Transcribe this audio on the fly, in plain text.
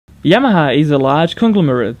Yamaha is a large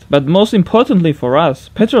conglomerate, but most importantly for us,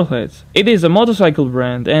 petrolheads, it is a motorcycle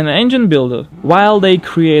brand and engine builder. While they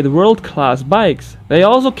create world-class bikes, they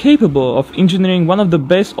are also capable of engineering one of the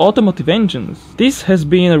best automotive engines. This has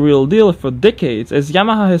been a real deal for decades, as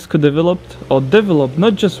Yamaha has co-developed or developed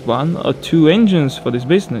not just one or two engines for this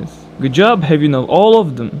business. Good job, have you know all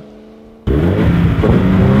of them.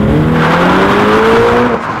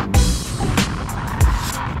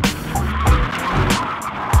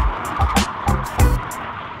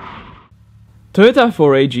 Toyota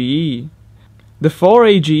 4AGE. The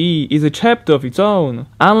 4AGE is a chapter of its own.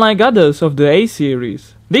 Unlike others of the A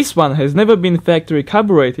series, this one has never been factory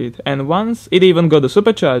carbureted, and once it even got a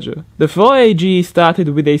supercharger. The 4AGE started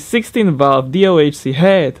with a 16-valve DOHC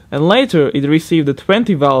head, and later it received a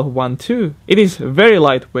 20-valve one too. It is very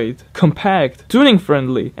lightweight, compact, tuning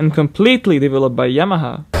friendly, and completely developed by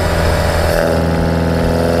Yamaha.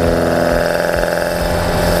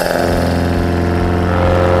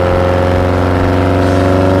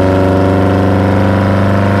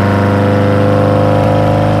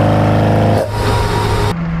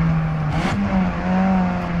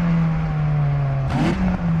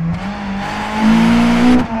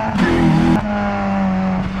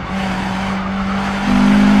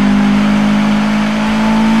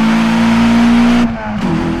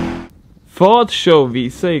 Ford SHO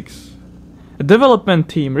V6. A development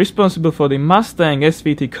team responsible for the Mustang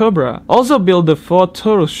SVT Cobra also built the Ford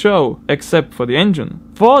Taurus SHO, except for the engine.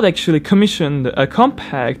 Ford actually commissioned a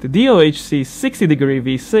compact DOHC 60-degree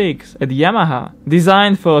V6 at Yamaha,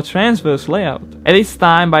 designed for a transverse layout. At its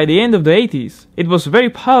time, by the end of the 80s, it was very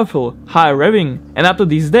powerful, high revving, and up to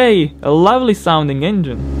this day, a lovely sounding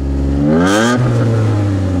engine.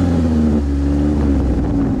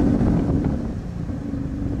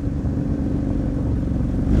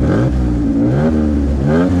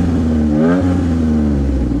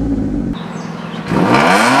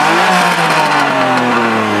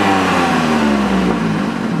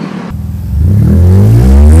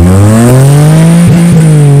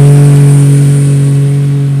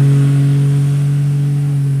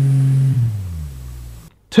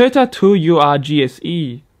 Toyota 2UR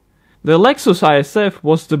GSE. The Lexus ISF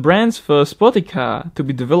was the brand's first sporty car to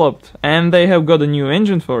be developed, and they have got a new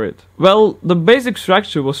engine for it. Well, the basic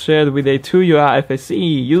structure was shared with a 2UR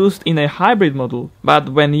FSE used in a hybrid model, but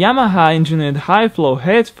when Yamaha engineered high-flow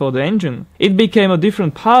heads for the engine, it became a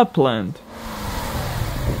different power plant.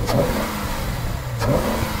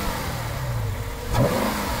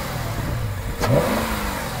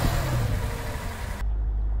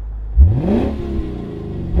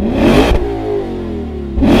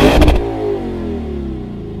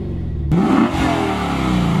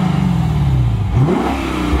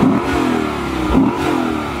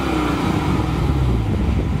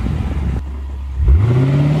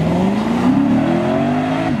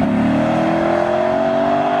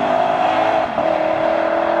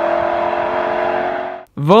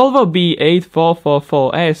 Volvo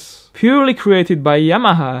B8444S. Purely created by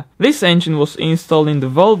Yamaha, this engine was installed in the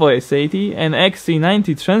Volvo S80 and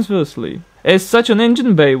XC90 transversely. As such, an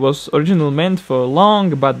engine bay was originally meant for a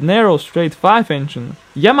long but narrow straight 5 engine.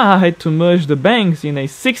 Yamaha had to merge the banks in a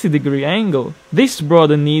 60-degree angle. This brought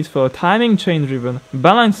the need for a timing chain driven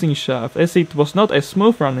balancing shaft, as it was not as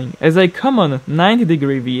smooth running as a common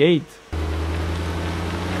 90-degree V8.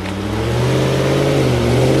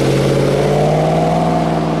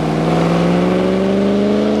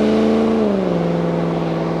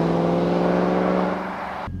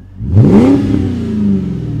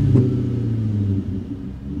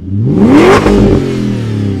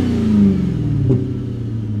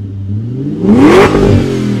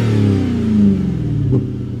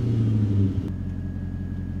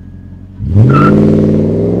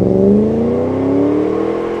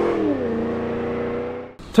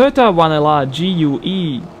 Toyota 1LR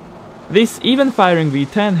GUE. This even-firing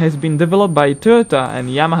V10 has been developed by Toyota and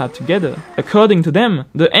Yamaha together. According to them,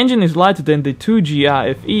 the engine is lighter than the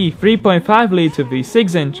 2GR FE 3.5-litre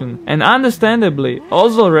V6 engine, and understandably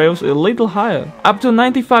also revs a little higher, up to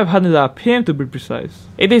 9500 RPM to be precise.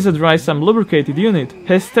 It is a dry-sump lubricated unit,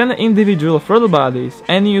 has 10 individual throttle bodies,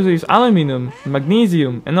 and uses aluminum,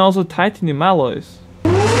 magnesium and also titanium alloys.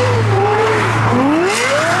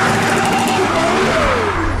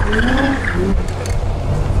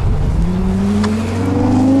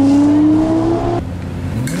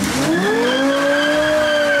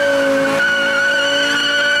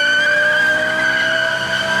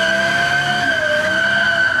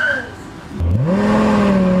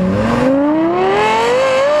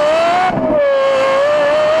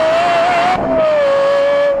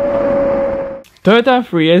 Toyota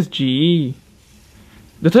 3S GE.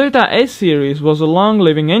 The Toyota S-Series was a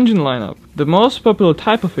long-living engine lineup. The most popular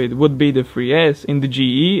type of it would be the 3S in the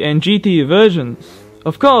GE and GT versions.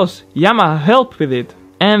 Of course, Yamaha helped with it,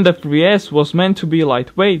 and the 3S was meant to be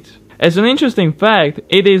lightweight. As an interesting fact,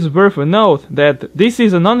 it is worth a note that this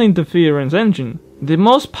is a non-interference engine. The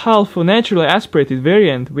most powerful naturally aspirated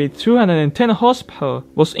variant with 210 horsepower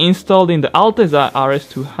was installed in the Altezza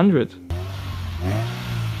RS200.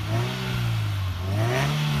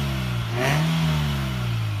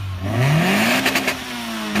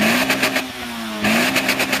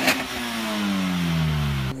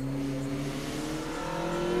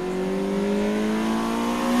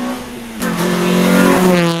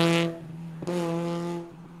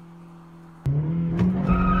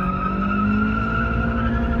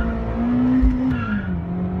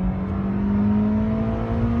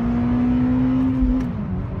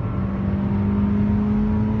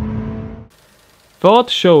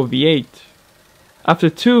 Ford SHO V8. After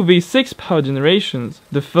two V6 power generations,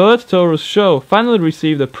 the Ford Taurus SHO finally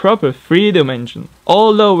received a proper Freedom engine.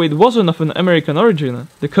 Although it wasn't of an American origin,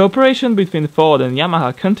 the cooperation between Ford and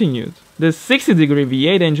Yamaha continued. The 60-degree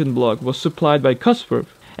V8 engine block was supplied by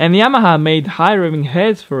Cosworth, and Yamaha made high revving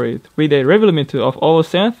heads for it with a rev limiter of over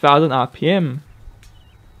 7,000 RPM.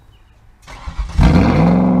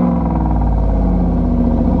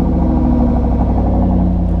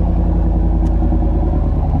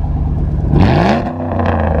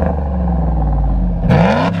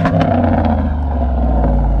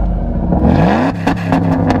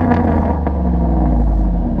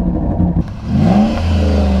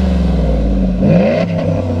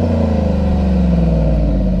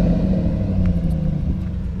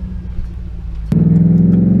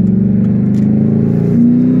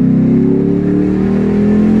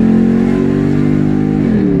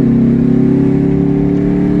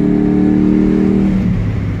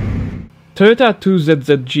 Toyota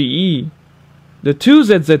 2ZZ-GE. The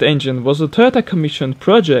 2ZZ engine was a Toyota commissioned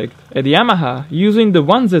project at Yamaha using the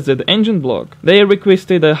 1ZZ engine block. They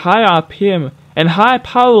requested a high RPM and high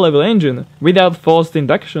power level engine without forced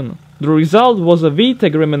induction. The result was a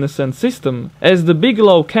VTEC reminiscent system, as the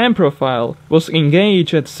Bigelow cam profile was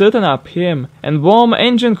engaged at certain RPM and warm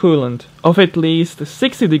engine coolant of at least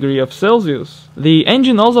 60 degrees of Celsius. The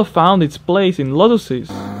engine also found its place in Lotuses.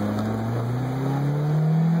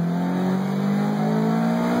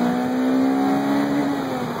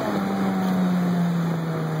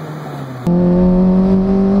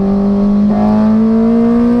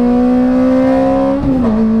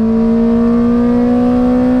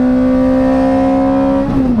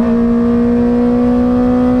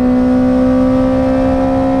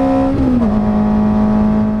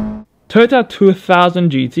 Toyota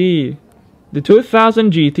 2000 GT. The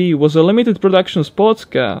 2000 GT was a limited production sports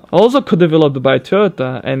car, also co-developed by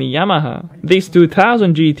Toyota and Yamaha. This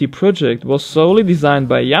 2000 GT project was solely designed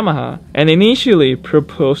by Yamaha and initially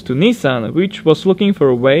proposed to Nissan, which was looking for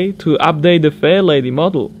a way to update the Fairlady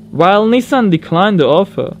model. While Nissan declined the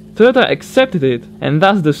offer, Toyota accepted it, and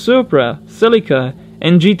thus the Supra, Celica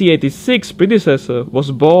and GT86 predecessor was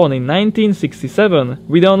born in 1967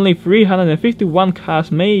 with only 351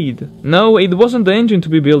 cars made. No, it wasn't the engine to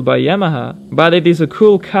be built by Yamaha, but it is a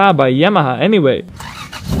cool car by Yamaha anyway.